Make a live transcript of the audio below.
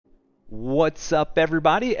What's up,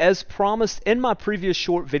 everybody? As promised in my previous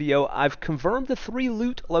short video, I've confirmed the 3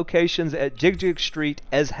 loot locations at Jig Jig Street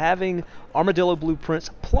as having Armadillo blueprints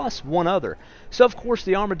plus one other. So of course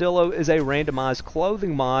the Armadillo is a randomized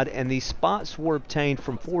clothing mod, and these spots were obtained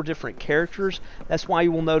from 4 different characters. That's why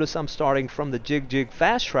you will notice I'm starting from the Jig Jig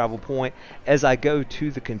fast travel point as I go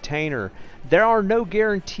to the container. There are no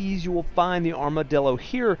guarantees you will find the Armadillo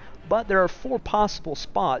here, but there are 4 possible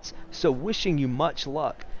spots, so wishing you much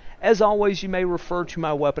luck. As always, you may refer to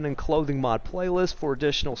my weapon and clothing mod playlist for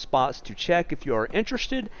additional spots to check if you are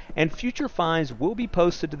interested, and future finds will be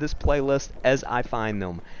posted to this playlist as I find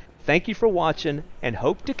them. Thank you for watching, and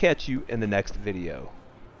hope to catch you in the next video.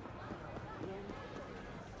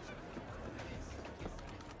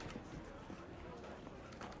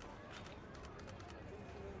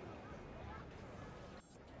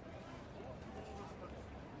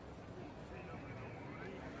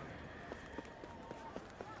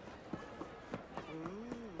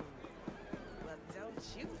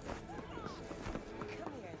 Shoot.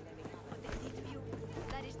 Come here and let me have a visit of you.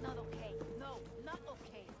 That is not okay. No, not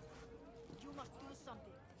okay. You must do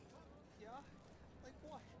something. Yeah? Like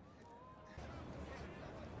what?